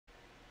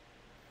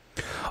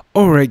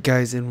Alright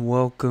guys, and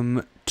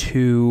welcome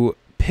to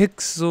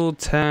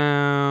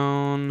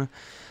PixelTown.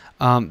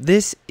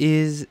 This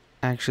is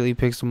actually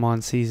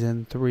PixelMon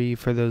Season 3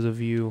 for those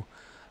of you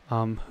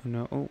who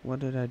know. Oh, what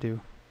did I do?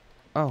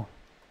 Oh,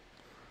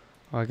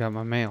 I got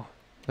my mail.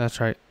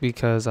 That's right,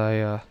 because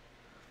I,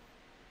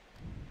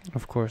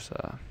 of course,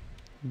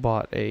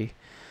 bought a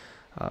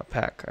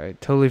pack. I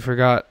totally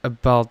forgot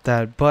about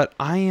that, but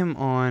I am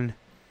on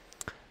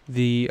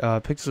the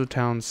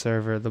PixelTown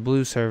server, the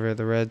blue server,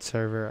 the red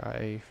server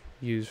I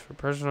use for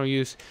personal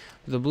use.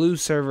 The blue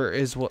server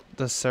is what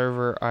the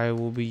server I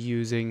will be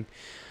using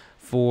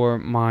for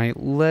my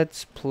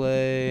Let's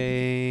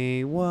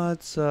Play.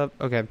 What's up?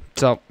 Okay,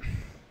 so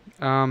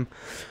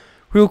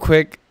real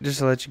quick, just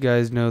to let you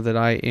guys know that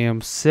I am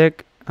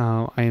sick.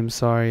 I am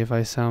sorry if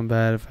I sound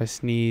bad, if I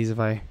sneeze, if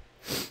I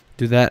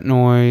do that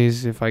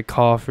noise, if I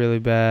cough really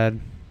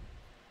bad.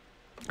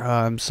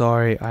 I'm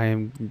sorry. I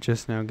am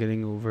just now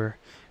getting over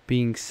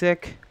being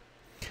sick.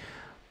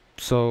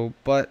 So,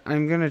 but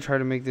I'm gonna try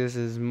to make this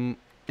as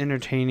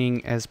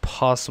entertaining as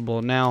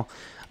possible. Now,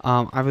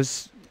 I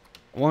was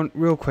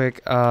real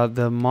quick.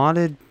 The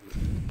modded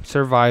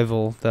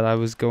survival that I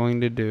was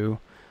going to do.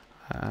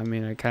 I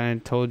mean, I kind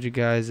of told you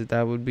guys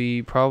that would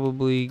be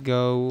probably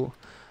go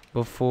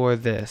before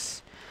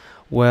this.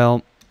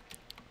 Well,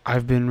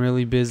 I've been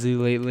really busy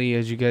lately,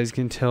 as you guys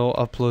can tell.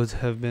 Uploads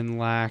have been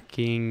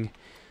lacking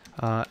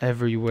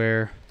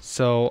everywhere,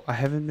 so I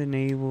haven't been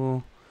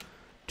able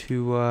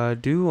to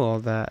do all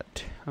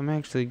that. I'm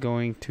actually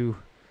going to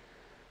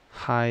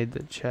hide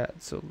the chat,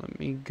 so let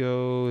me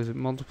go. Is it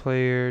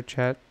multiplayer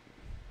chat?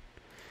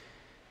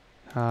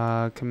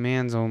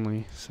 Commands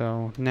only.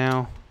 So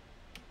now,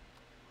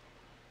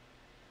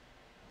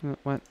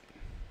 what?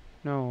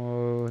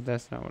 No,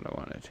 that's not what I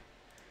wanted.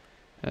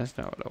 That's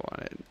not what I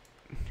wanted.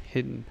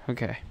 Hidden.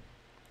 Okay.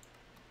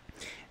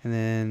 And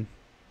then,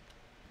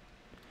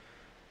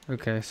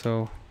 okay,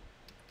 so,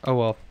 oh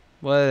well,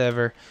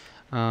 whatever.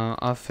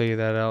 I'll figure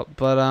that out.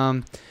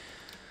 But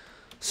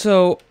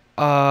so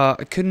I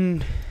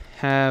couldn't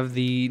have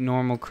the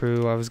normal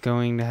crew. I was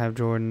going to have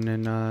Jordan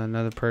and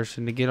another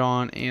person to get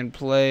on and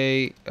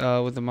play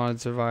with the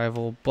modded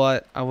survival,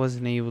 but I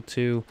wasn't able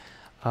to.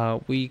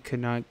 We could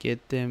not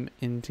get them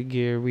into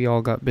gear. We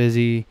all got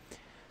busy.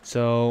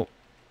 So,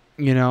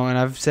 you know, and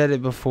I've said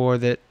it before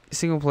that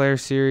single player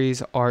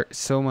series are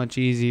so much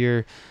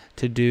easier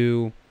to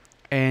do,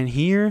 and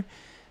here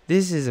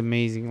this is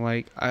amazing.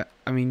 Like, I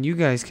mean, you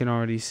guys can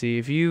already see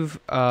if you've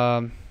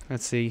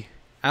let's see,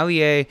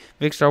 Ali A,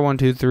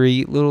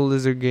 Vicstar123, Little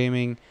Lizard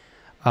Gaming,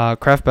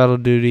 Craft Battle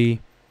Duty.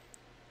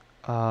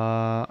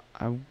 I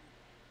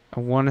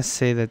want to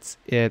say that's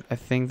it. I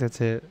think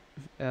that's it.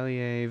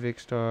 LEA,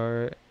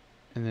 Vicstar,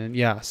 and then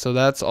yeah. So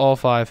that's all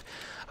 5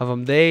 of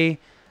them. They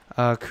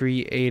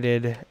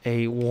created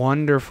a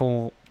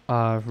wonderful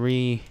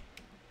revamp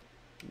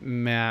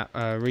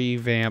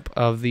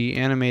of the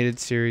animated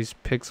series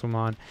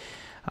Pixelmon.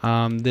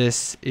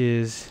 This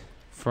is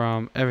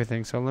from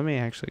everything, so let me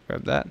actually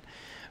grab that.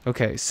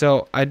 Okay,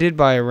 so I did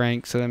buy a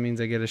rank, so that means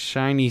I get a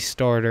shiny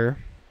starter,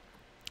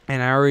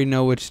 and I already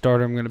know which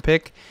starter I'm gonna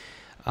pick.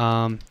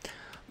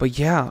 But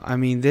yeah, I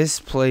mean, this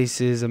place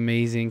is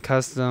amazing.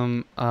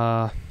 Custom,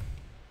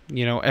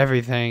 you know,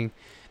 everything.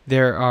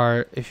 There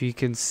are, if you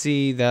can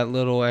see that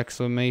little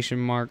exclamation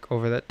mark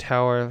over that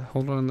tower.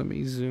 Hold on, let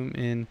me zoom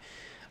in,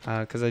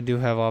 because I do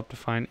have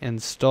Optifine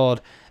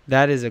installed.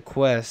 That is a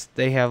quest.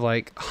 They have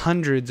like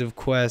hundreds of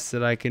quests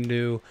that I can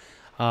do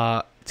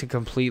to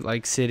complete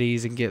like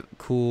cities and get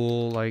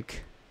cool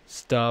like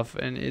stuff,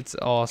 and it's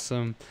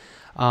awesome.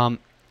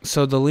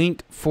 So the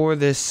link for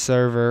this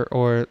server,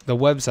 or the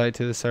website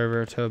to the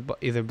server to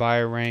either buy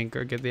a rank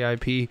or get the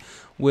IP,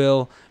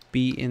 will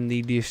be in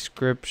the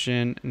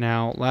description.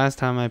 Now, last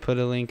time I put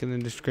a link in the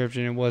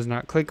description, it was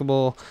not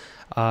clickable.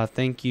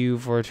 Thank you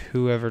for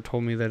whoever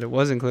told me that it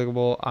wasn't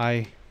clickable.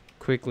 I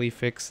quickly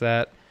fixed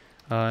that.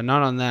 Not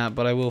on that,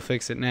 but I will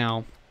fix it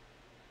now.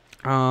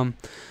 But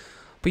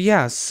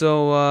yeah,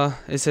 so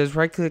it says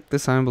right click the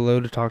sign below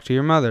to talk to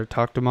your mother.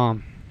 Talk to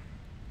mom.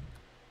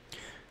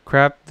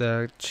 Crap,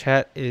 the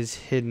chat is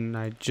hidden.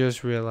 I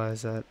just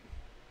realized that.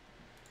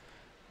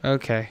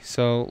 Okay,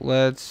 so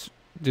let's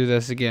do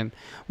this again.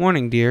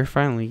 Morning, dear.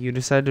 Finally, you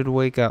decided to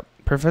wake up.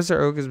 Professor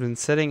Oak has been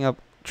setting up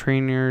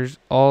trainers.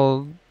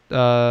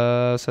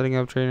 Setting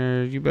up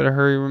trainers. You better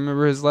hurry.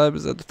 Remember, his lab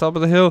is at the top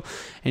of the hill.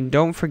 And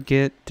don't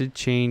forget to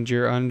change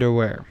your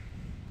underwear.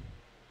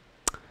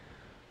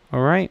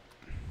 Alright.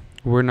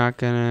 We're not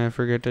gonna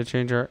forget to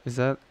change our... Is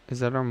that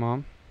our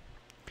mom?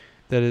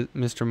 That is...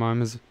 Mr.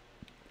 Mime is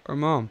our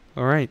mom.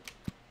 Alright.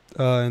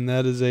 And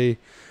that is a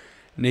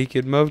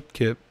naked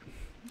mudkip.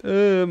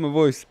 My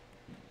voice.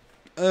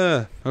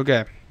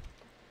 Okay.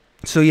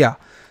 So yeah.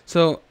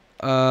 So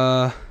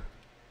talk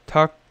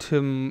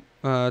to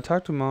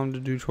mom to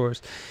do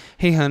chores.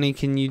 Hey honey,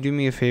 can you do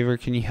me a favor?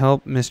 Can you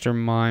help Mr.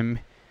 Mime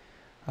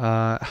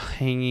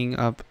hanging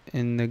up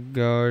in the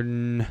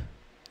garden?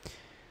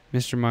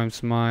 Mr. Mime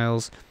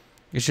smiles.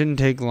 It shouldn't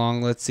take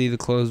long. Let's see, the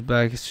clothes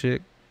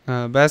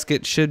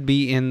basket should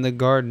be in the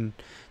garden.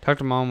 Talk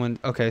to mom when.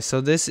 Okay,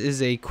 so this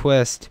is a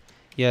quest.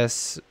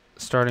 Yes,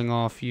 starting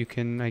off, you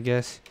can, I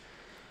guess,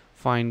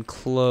 find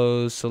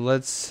clothes. So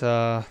let's.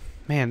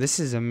 Man, this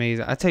is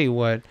amazing. I tell you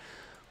what.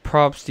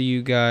 Props to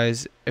you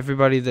guys,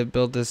 everybody that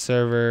built this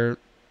server.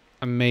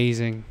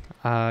 Amazing.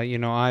 You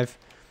know,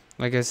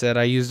 like I said,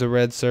 I use the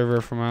red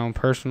server for my own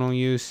personal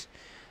use.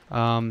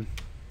 But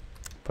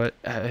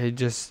it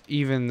just,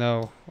 even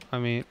though, I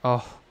mean,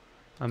 oh,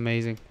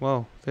 amazing.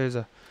 Whoa, there's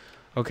a.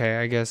 Okay,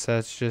 I guess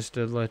that's just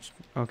a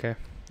okay.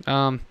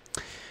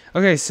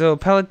 Okay, so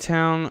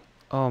PixelTown.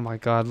 Oh my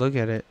God, look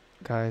at it,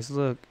 guys.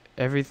 Look,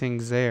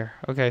 everything's there.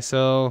 Okay,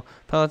 so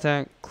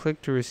PixelTown.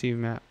 Click to receive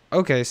map.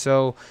 Okay,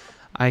 so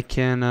I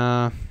can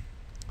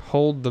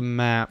hold the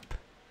map.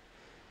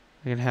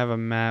 I can have a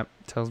map.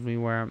 Tells me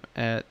where I'm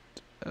at.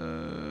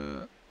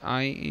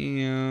 I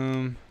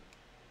am.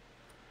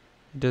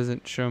 It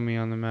doesn't show me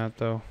on the map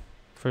though.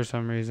 For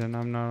some reason,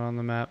 I'm not on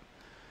the map.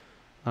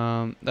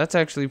 That's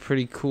actually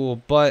pretty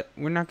cool, but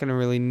we're not gonna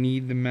really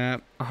need the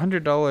map.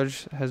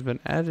 $100 has been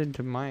added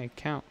to my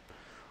account.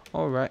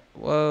 All right.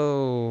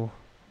 Whoa,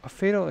 a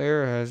fatal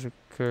error has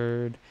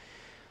occurred.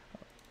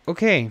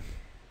 Okay.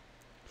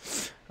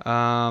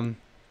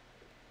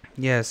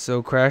 Yeah,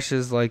 so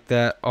crashes like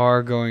that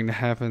are going to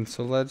happen.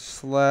 So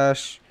let's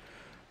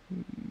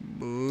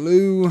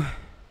 /blue.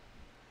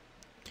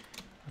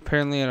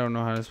 Apparently I don't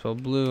know how to spell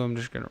blue. I'm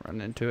just gonna run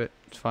into it.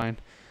 It's fine.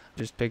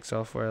 Just picks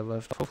off where I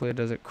left. Hopefully it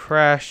doesn't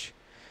crash.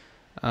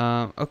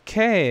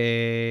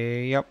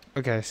 Okay. Yep.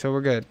 Okay, so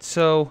we're good.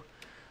 So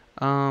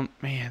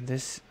man,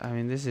 this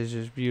is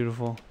just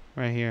beautiful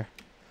right here.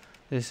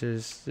 This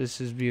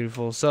is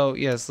beautiful. So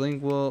yes,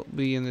 link will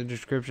be in the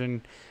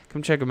description.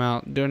 Come check them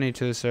out. Donate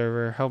to the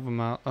server. Help them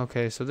out.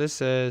 Okay, so this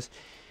says,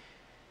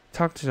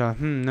 talk to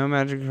Don. No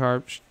magic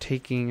harps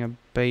taking a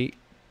bait.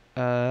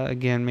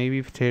 Again,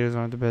 maybe potatoes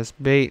aren't the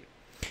best bait.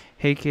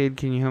 Hey kid,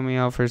 can you help me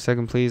out for a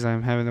second, please?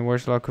 I'm having the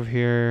worst luck of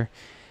here.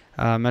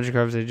 Magic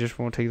harps, they just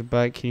won't take the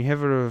bite. Can you head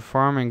over to the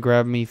farm and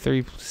grab me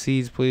 3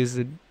 seeds, please?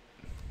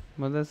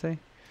 What did that say?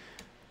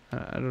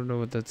 I don't know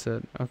what that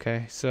said.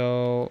 Okay,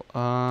 so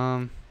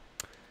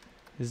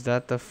is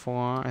that the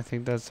farm? I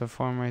think that's the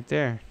farm right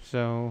there.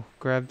 So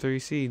grab 3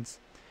 seeds.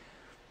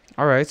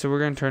 Alright, so we're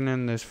going to turn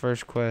in this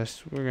first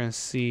quest. We're going to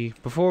see.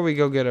 Before we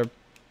go get our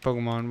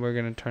Pokemon, we're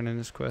going to turn in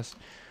this quest.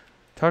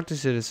 Talk to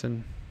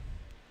citizen.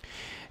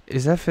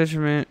 Is that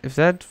fisherman? If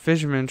that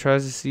fisherman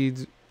tries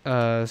to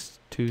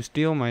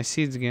steal my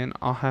seeds again,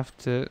 I'll have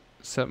to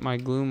set my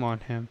gloom on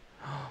him.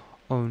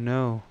 Oh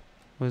no.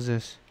 What is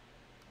this?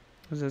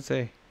 What does that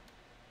say?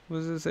 What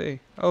does it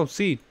say? Oh,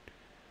 seed.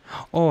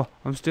 Oh,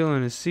 I'm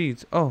stealing his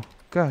seeds. Oh,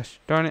 gosh.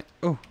 Darn it.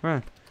 Oh,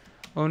 run.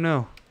 Oh,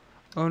 no.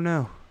 Oh,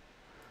 no.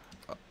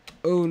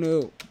 Oh,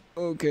 no.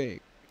 Okay.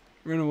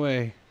 Run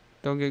away.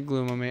 Don't get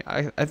gloom on me.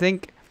 I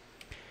think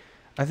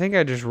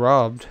I just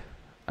robbed.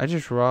 I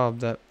just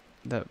robbed that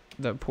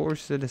poor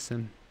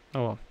citizen.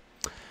 Oh,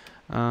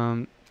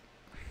 well.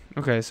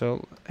 Okay,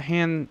 so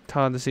hand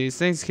Todd the seeds.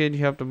 Thanks, kid.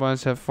 You helped a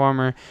bunch. That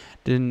farmer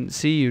didn't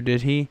see you,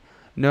 did he?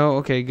 No?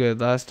 Okay, good.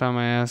 Last time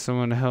I asked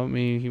someone to help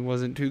me, he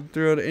wasn't too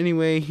thrilled.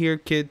 Anyway, here,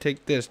 kid,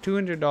 take this.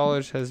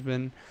 $200 has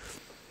been...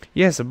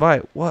 Yes, a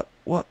bite. What?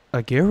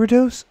 A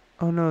Gyarados?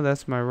 Oh, no,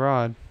 that's my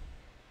rod.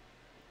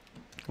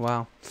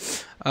 Wow.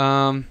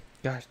 Gosh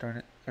darn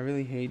it. I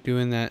really hate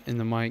doing that in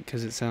the mic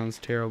because it sounds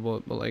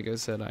terrible. But like I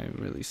said, I am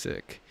really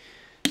sick.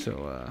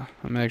 So,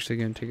 I'm actually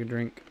going to take a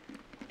drink.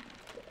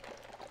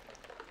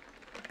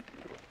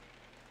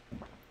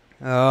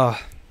 Oh,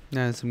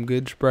 that's some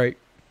good Sprite.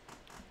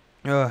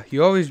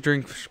 You always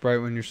drink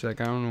Sprite when you're sick.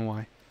 I don't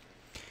know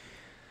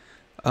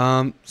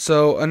why.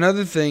 So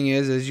another thing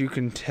is, as you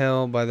can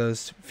tell by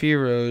those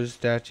Fearow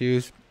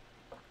statues,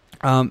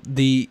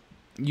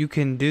 you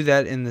can do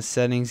that in the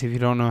settings. If you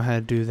don't know how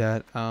to do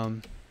that,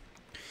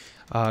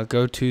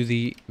 go to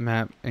the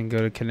map and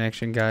go to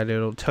connection guide.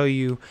 It'll tell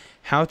you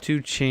how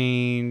to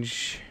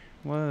change.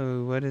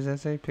 Whoa, what does that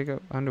say? Pick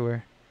up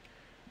underwear.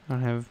 I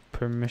don't have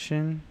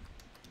permission.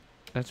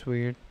 That's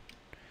weird.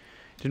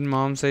 Didn't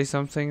mom say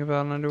something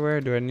about underwear?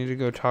 Do I need to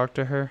go talk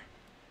to her?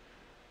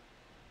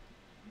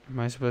 Am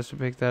I supposed to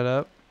pick that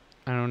up?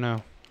 I don't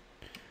know.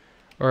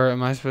 Or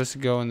am I supposed to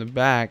go in the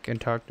back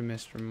and talk to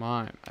Mr.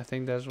 Mime? I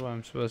think that's what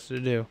I'm supposed to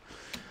do.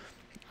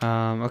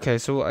 Okay,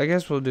 so I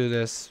guess we'll do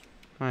this.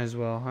 Might as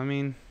well. I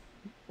mean,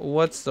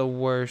 what's the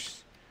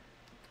worst?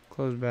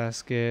 Clothes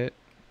basket.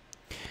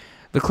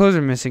 The clothes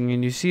are missing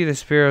and you see the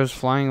sparrows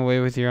flying away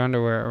with your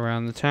underwear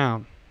around the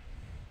town.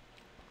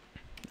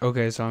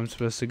 Okay, so I'm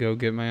supposed to go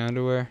get my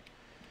underwear.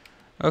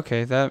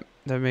 Okay, that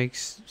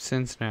makes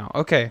sense now.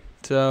 Okay,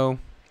 so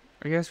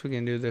I guess we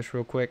can do this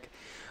real quick.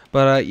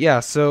 But yeah,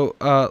 so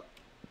at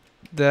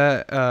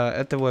the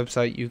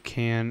website you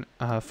can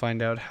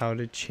find out how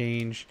to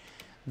change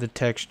the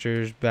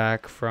textures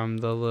back from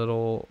the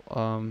little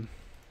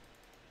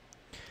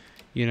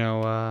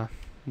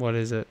what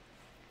is it?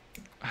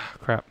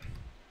 Crap.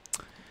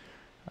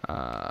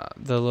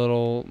 The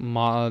little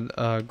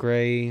mod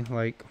gray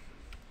like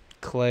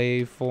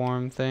clay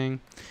form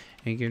thing,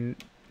 and you can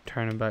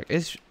turn them back.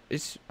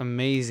 It's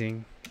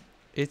amazing.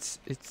 it's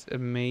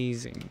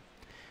amazing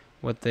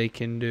what they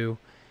can do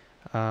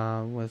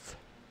with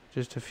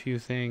just a few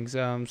things.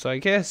 So I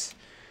guess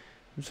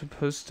I'm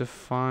supposed to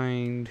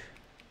find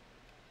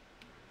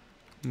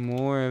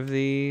more of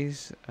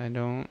these. I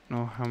don't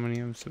know how many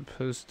I'm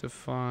supposed to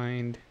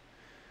find.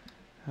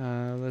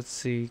 Let's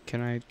see,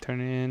 can I turn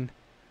it in?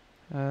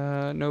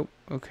 Nope.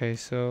 Okay,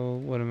 so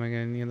what am I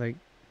gonna need, like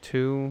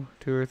two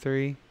or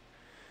three?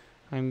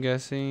 I'm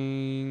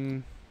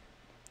guessing.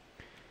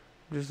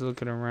 I'm just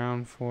looking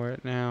around for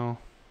it now.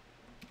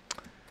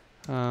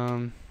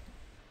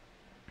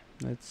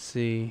 Let's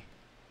see.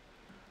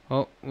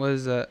 Oh, what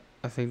is that?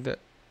 I think that,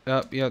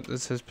 yep,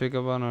 this says pick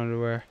up on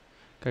underwear.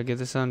 Gotta get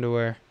this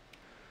underwear.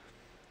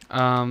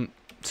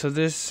 So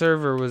this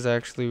server was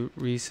actually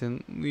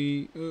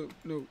recently, oh,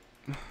 no.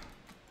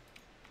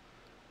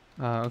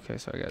 Okay,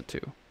 so I got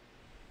two.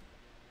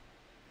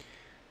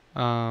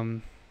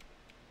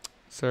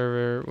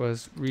 Server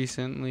was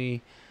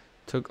recently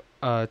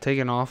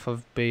taken off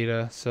of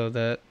beta so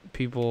that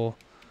people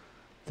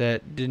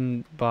that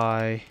didn't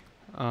buy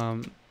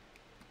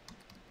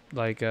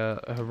like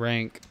a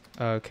rank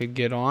could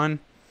get on.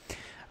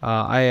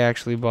 I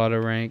actually bought a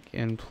rank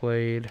and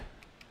played,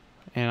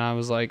 and I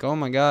was like, oh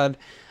my god,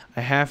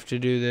 I have to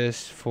do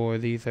this for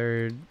the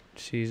 3rd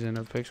season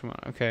of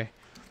PixelTown. Okay,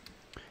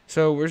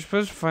 so we're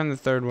supposed to find the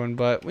 3rd one,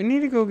 but we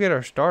need to go get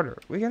our starter.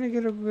 We gotta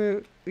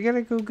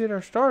go get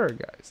our starter,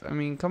 guys. I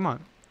mean, come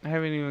on, I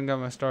haven't even got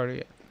my starter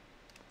yet.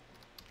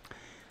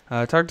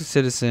 Talk to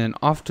Citizen.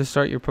 Off to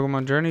start your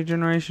Pokemon journey,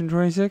 Generation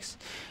 26.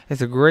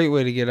 It's a great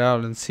way to get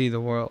out and see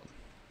the world.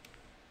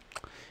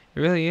 It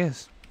really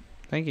is.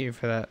 Thank you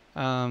for that.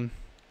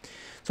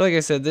 So like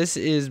I said, this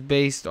is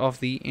based off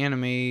the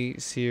anime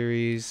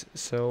series.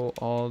 So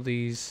all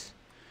these,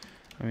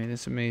 I mean,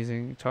 it's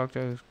amazing. Talk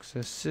to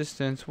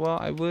assistants. Well,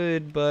 I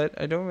would, but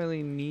I don't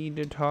really need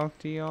to talk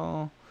to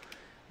y'all.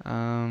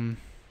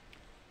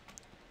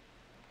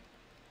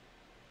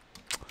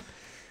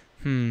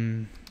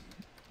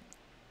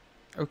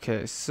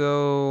 Okay,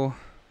 so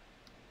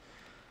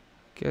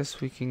guess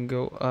we can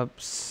go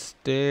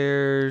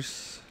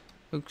upstairs.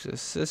 Oops,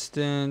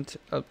 assistant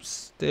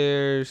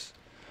upstairs.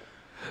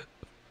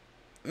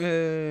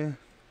 Whoa,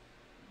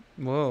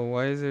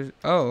 why is there?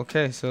 Oh,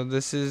 okay, so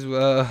this is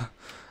I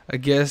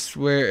guess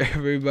where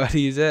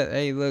everybody's at.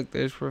 Hey, look,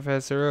 there's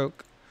Professor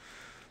Oak.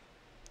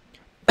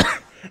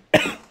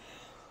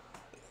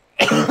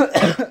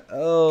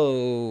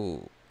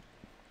 Oh,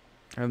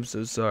 I'm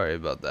so sorry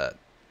about that.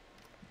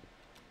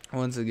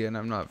 Once again,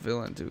 I'm not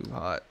feeling too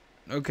hot.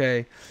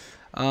 Okay.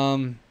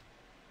 What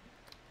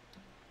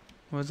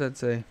does that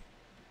say?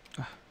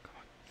 Come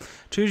on.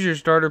 Choose your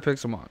starter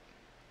Pixelmon.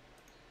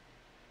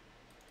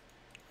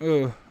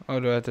 Oh,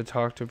 do I have to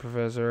talk to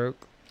Professor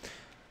Oak?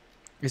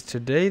 Is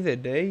today the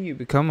day you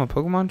become a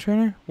Pokemon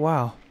trainer?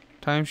 Wow.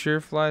 Time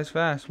sure flies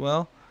fast.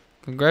 Well,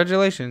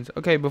 congratulations.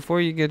 Okay, before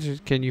you get to,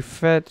 can you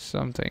fetch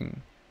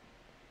something?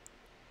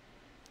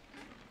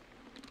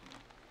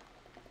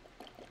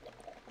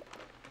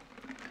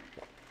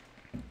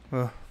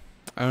 Well,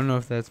 I don't know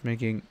if that's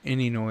making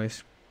any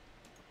noise.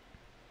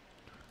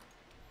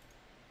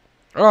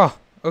 Oh,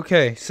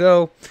 okay.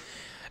 So,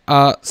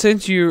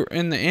 since you're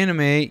in the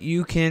anime,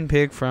 you can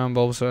pick from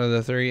Bulbasaur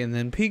the 3 and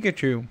then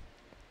Pikachu.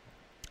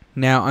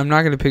 Now, I'm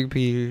not going to pick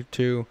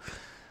Pikachu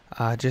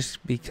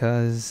just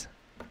because,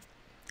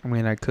 I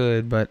mean, I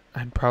could, but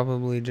I'd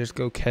probably just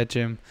go catch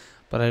him.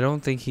 But I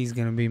don't think he's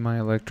going to be my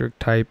electric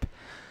type.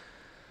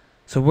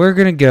 So, we're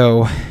going to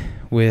go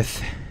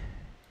with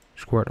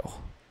Squirtle.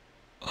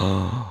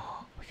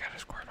 Oh, we got a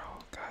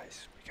Squirtle,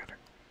 guys. We got a,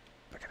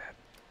 look at that.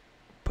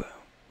 Boom.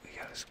 We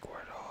got a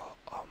Squirtle.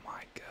 Oh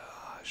my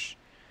gosh.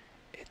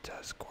 It's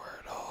a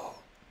Squirtle.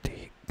 Do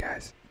you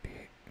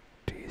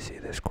see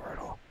this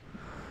Squirtle?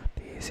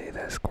 Do you see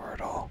this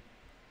Squirtle?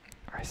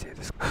 I see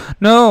this.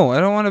 No, I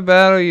don't want to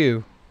battle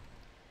you.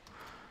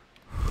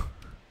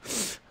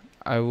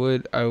 I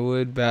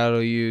would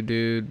battle you,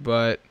 dude,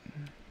 but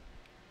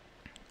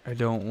I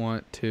don't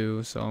want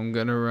to, so I'm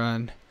gonna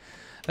run.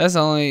 That's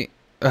the only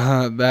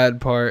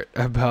bad part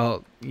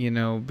about, you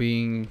know,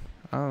 being,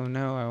 oh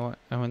no,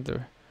 I went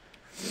the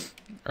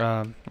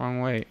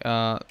wrong way,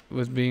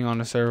 with being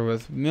on a server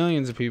with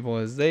millions of people,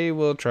 is they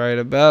will try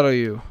to battle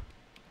you.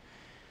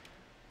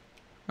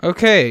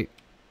 Okay,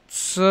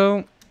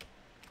 so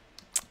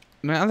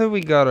now that we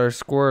got our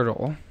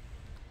Squirtle,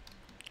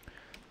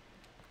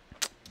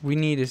 we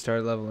need to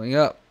start leveling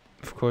up.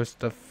 Of course,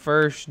 the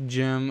first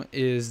gym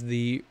is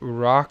the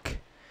rock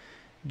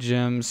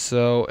gym,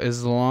 so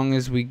as long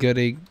as we get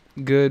a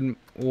good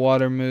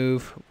water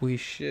move, we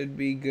should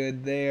be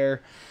good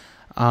there.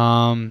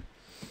 Let's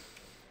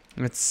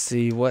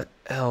see what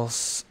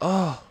else.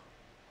 Oh,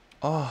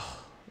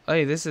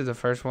 hey, this is the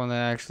first one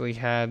that actually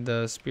had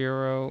the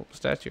Spearow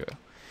statue.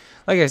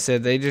 Like I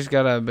said, they just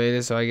got a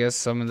beta, so I guess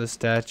some of the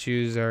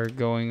statues are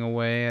going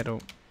away. I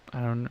don't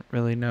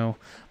really know,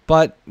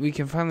 but we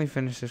can finally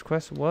finish this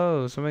quest.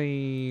 Whoa,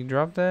 somebody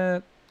dropped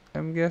that,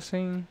 I'm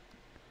guessing.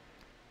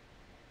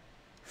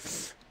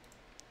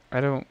 I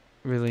don't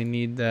really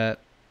need that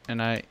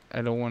and I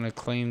don't want to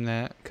claim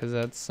that because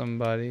that's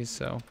somebody,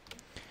 so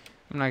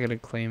I'm not gonna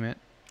claim it.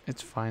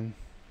 It's fine.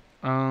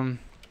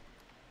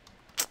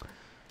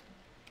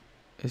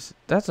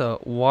 That's a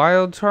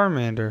wild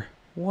Charmander.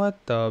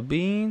 What the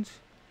beans?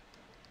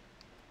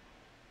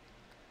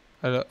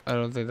 I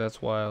don't think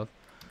that's wild.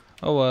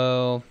 Oh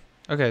well.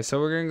 Okay, so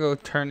we're gonna go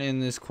turn in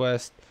this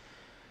quest.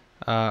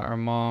 Our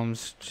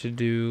mom's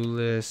to-do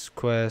list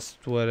quest,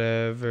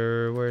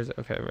 whatever. Where is it?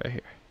 Okay, right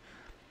here.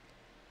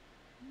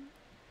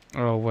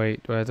 Oh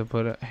wait, do I have to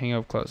put it? Hang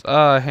up close.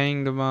 Ah, I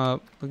hanged them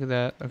up. Look at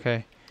that.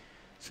 Okay,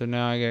 so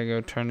now I gotta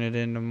go turn it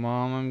into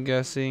mom. I'm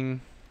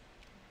guessing.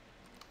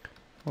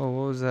 Oh,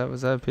 what was that?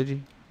 Was that a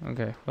Pidgey?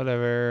 Okay,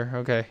 whatever.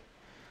 Okay,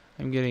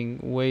 I'm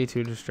getting way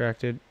too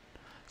distracted.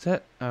 Is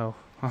that? Oh,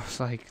 I was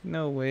like,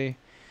 no way.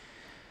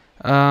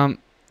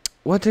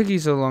 What took you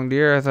so long,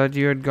 dear? I thought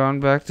you had gone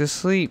back to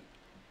sleep.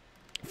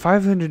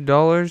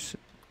 $500?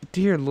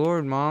 Dear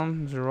Lord,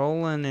 Mom's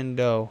rolling in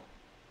dough.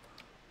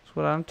 That's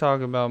what I'm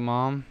talking about,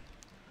 Mom.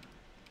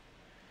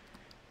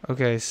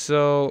 Okay,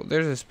 so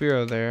there's a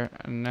Spearow there,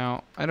 and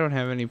now I don't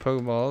have any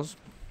Pokeballs,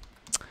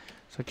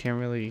 so I can't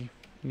really,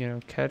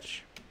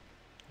 catch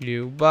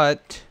you,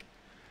 but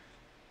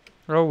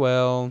oh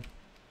well.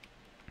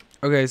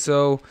 Okay,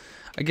 so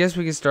I guess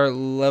we can start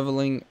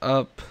leveling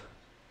up.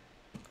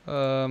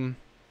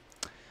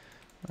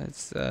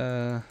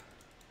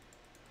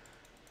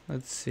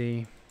 Let's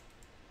see.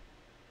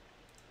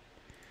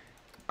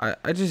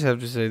 I just have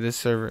to say this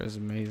server is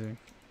amazing.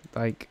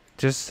 Like,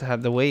 just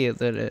have the way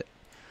that it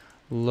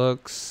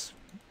looks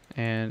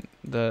and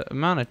the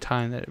amount of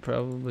time that it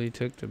probably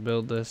took to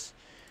build this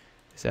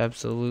is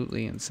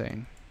absolutely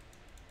insane.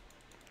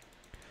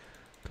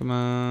 Come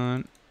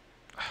on.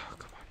 Oh,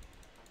 come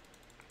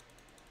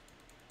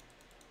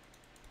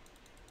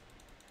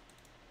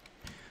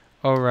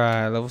on.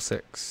 Alright, level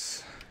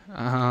 6.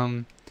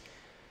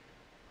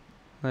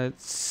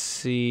 Let's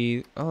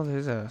see. Oh,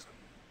 there's a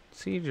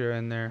Seadra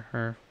in there.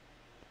 Or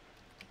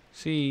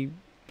Sea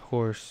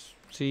horse.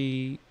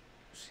 Seadra.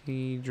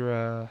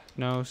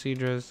 No,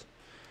 Seadra's.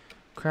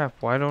 Crap,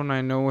 why don't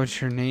I know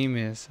what your name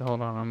is?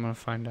 Hold on, I'm gonna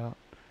find out.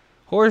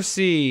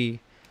 Horsey!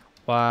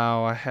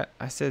 Wow,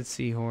 I said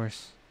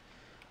seahorse.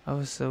 I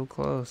was so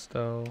close,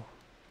 though.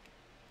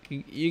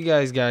 You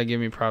guys gotta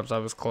give me props. I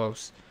was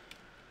close.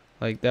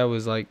 Like, that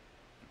was like...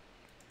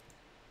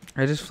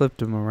 I just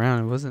flipped him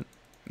around. It wasn't,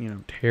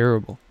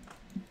 terrible.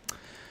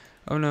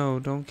 Oh no,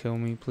 don't kill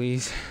me,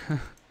 please.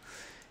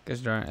 Gosh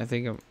darn it, I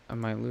think I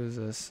might lose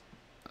this.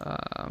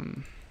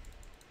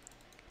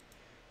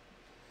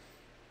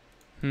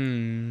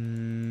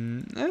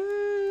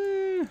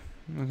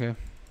 Okay.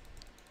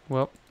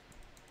 Well,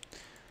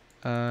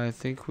 I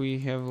think we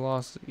have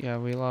lost. Yeah,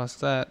 we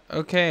lost that.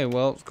 Okay,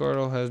 well,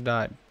 Squirtle has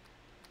died.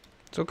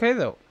 It's okay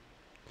though.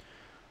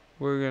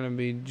 We're gonna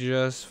be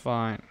just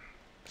fine,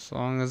 as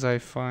long as I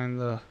find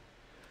the.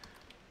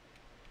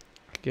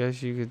 I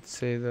guess you could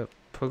say the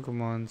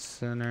Pokemon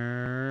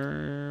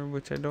Center,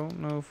 which I don't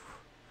know if.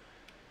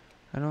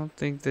 I don't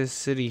think this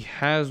city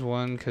has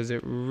one, because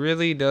it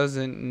really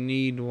doesn't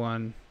need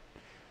one.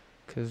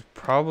 Because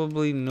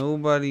probably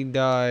nobody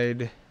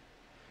died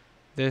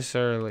this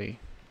early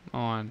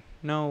on.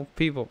 No,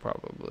 people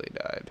probably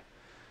died.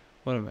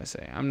 What am I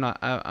saying? I'm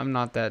not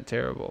that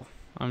terrible.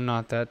 I'm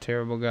not that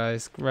terrible,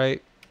 guys.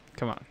 Right?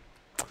 Come on.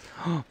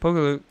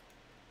 Pokaloot.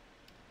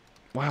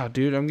 Wow,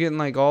 dude, I'm getting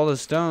like all the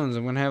stones.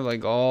 I'm gonna have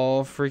like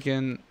all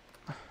freaking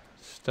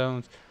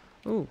stones.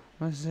 Ooh,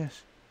 what is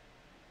this?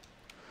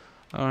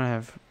 I don't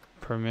have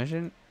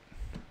permission.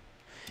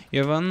 You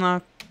have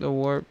unlocked the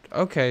warp.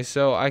 Okay,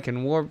 so I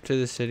can warp to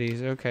the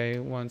cities. Okay,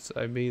 once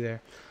I be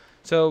there.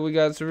 So we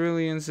got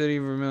Cerulean City,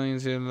 Vermilion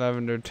City,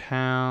 Lavender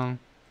Town,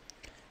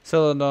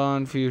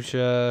 Celadon,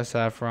 Fuchsia,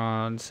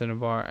 Saffron,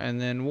 Cinnabar,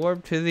 and then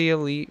warp to the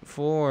Elite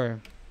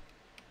Four.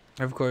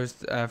 Of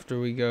course, after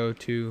we go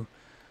to,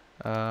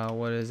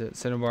 what is it,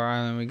 Cinnabar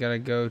Island, we gotta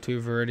go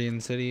to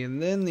Viridian City,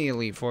 and then the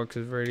Elite Four,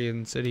 because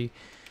Viridian City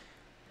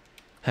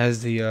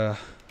has the, of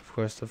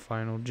course, the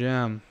final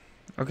gem.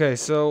 Okay,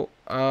 so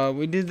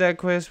we did that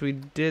quest.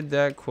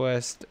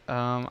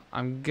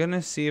 I'm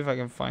gonna see if I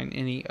can find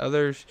any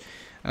others.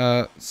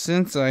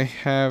 Since I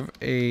have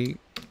a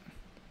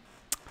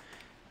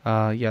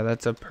yeah,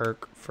 that's a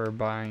perk for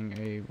buying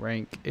a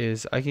rank,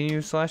 is I can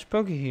use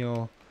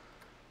 /Pokeheal.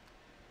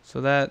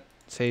 So that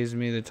saves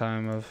me the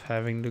time of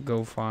having to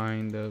go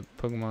find the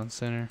Pokemon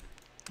Center.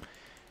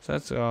 So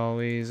that's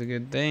always a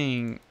good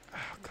thing.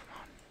 Oh, come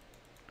on.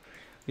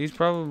 These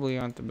probably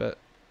aren't the best.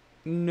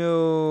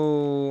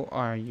 No,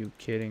 are you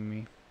kidding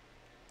me?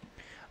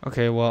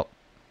 Okay, well,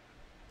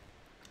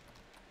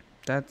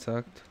 that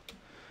sucked.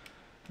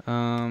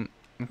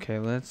 Okay,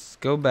 let's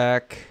go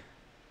back.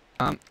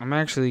 I'm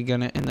actually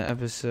gonna end the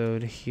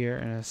episode here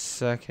in a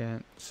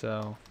second,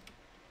 so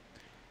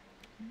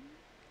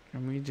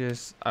let me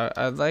just.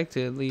 I'd like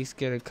to at least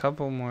get a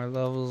couple more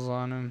levels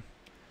on him.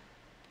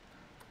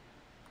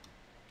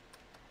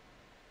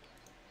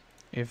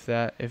 If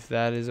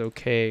that is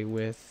okay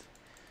with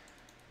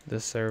the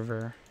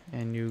server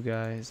and you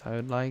guys, I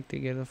would like to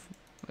get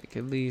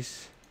at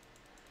least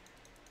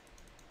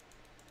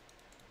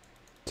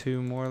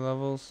 2 more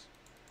levels,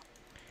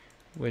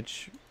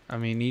 which I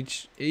mean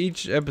each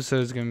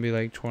episode is gonna be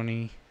like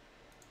 20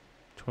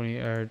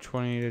 to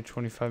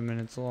 25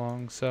 minutes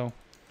long, so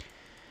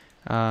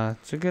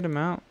it's a good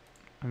amount.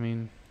 I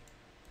mean,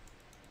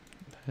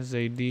 there's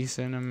a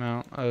decent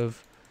amount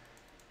of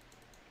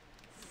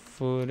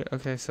food.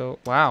 Okay, so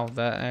wow,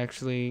 that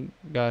actually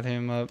got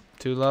him up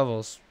 2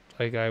 levels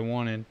like I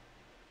wanted.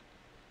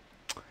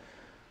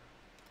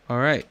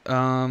 Alright,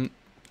 so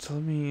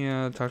let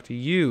me talk to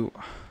you.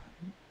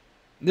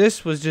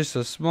 This was just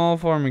a small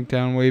farming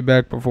town way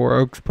back before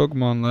Oak's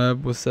Pokemon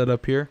Lab was set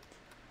up here.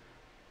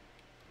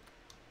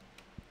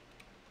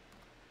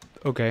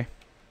 Okay,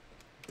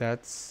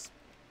 that's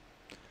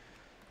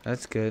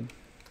good.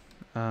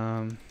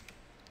 There's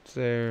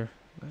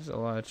a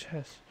lot of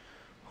chests.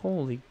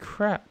 Holy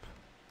crap.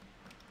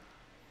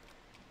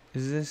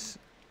 Is this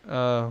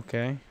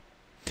okay.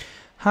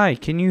 Hi,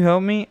 can you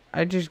help me?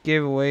 I just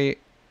gave away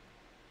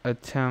a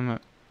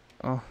town.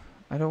 Oh,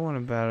 I don't want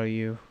to battle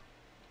you.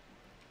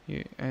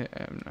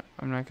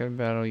 I'm not gonna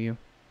battle you.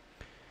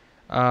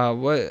 I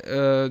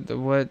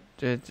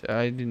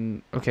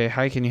didn't. Okay,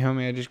 hi, can you help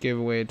me? I just gave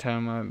away a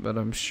time, but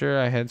I'm sure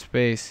I had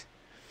space.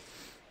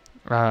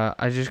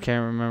 I just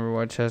can't remember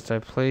what chest I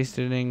placed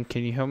it in.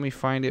 Can you help me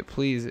find it,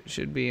 please? It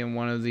should be in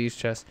one of these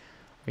chests.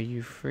 Are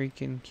you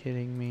freaking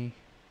kidding me?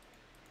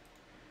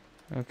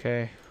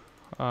 Okay.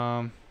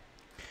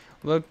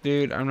 Look,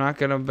 dude, I'm not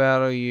gonna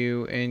battle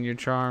you and your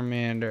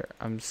Charmander.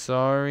 I'm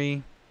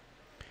sorry.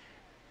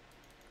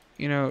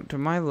 You know, to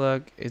my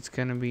luck, it's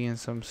gonna be in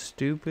some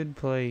stupid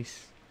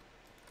place.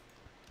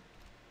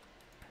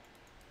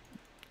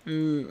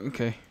 Ooh,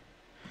 okay.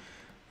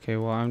 Okay,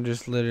 well, I'm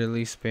just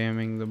literally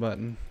spamming the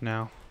button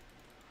now.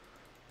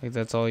 Like,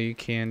 that's all you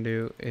can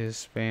do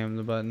is spam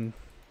the button.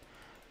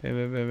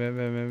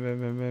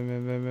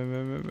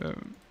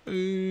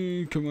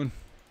 Come on.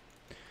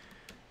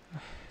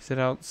 Is it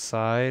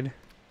outside?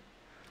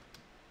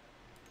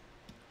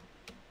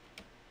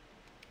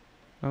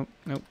 Oh,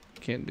 nope.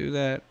 Can't do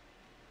that.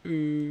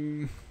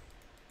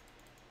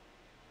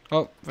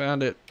 Oh,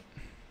 found it.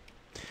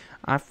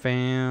 I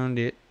found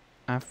it.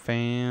 I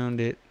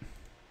found it.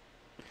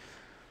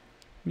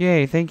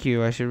 Yay, thank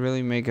you. I should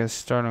really make a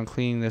start on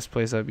cleaning this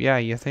place up. Yeah,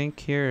 you think?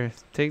 Here,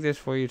 take this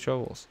for your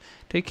troubles.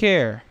 Take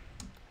care.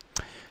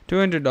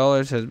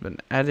 $200 has been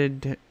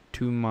added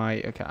to my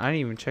account. I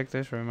didn't even check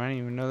this room. I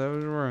didn't even know that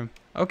was a room.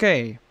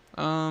 Okay.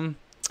 So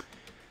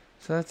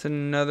that's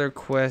another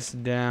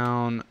quest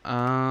down.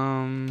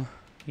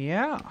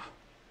 Yeah.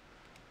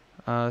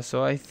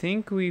 So I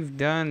think we've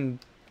done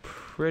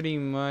pretty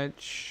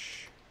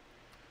much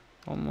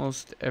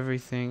almost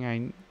everything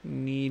I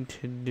need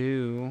to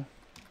do.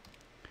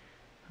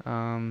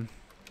 In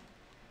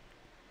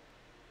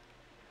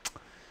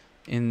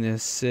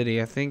this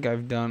city. I think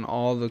I've done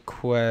all the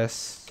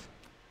quests.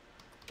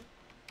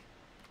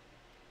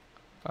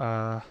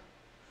 And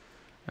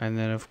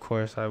then of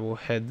course I will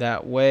head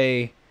that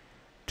way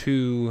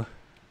to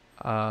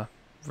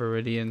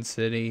Viridian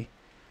City.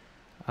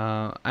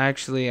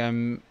 Actually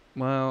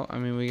well, I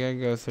mean, we gotta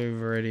go through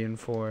Viridian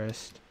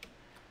Forest.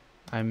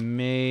 I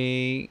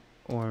may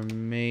or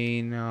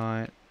may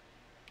not.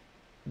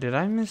 Did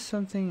I miss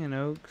something in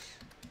Oaks?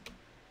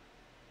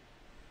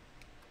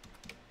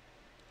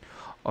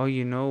 Oh,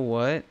 you know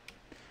what?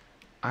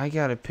 I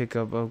gotta pick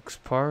up Oaks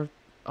Park.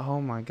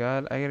 Oh my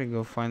god, I gotta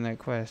go find that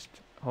quest.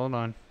 Hold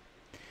on.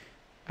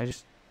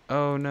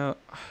 Oh no.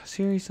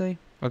 Seriously?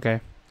 Okay.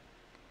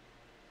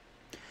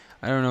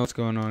 I don't know what's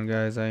going on,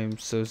 guys. I am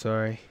so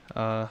sorry.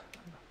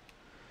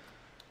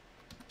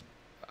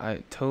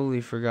 I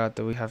totally forgot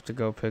that we have to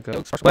go pick up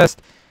Oaks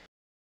Quest.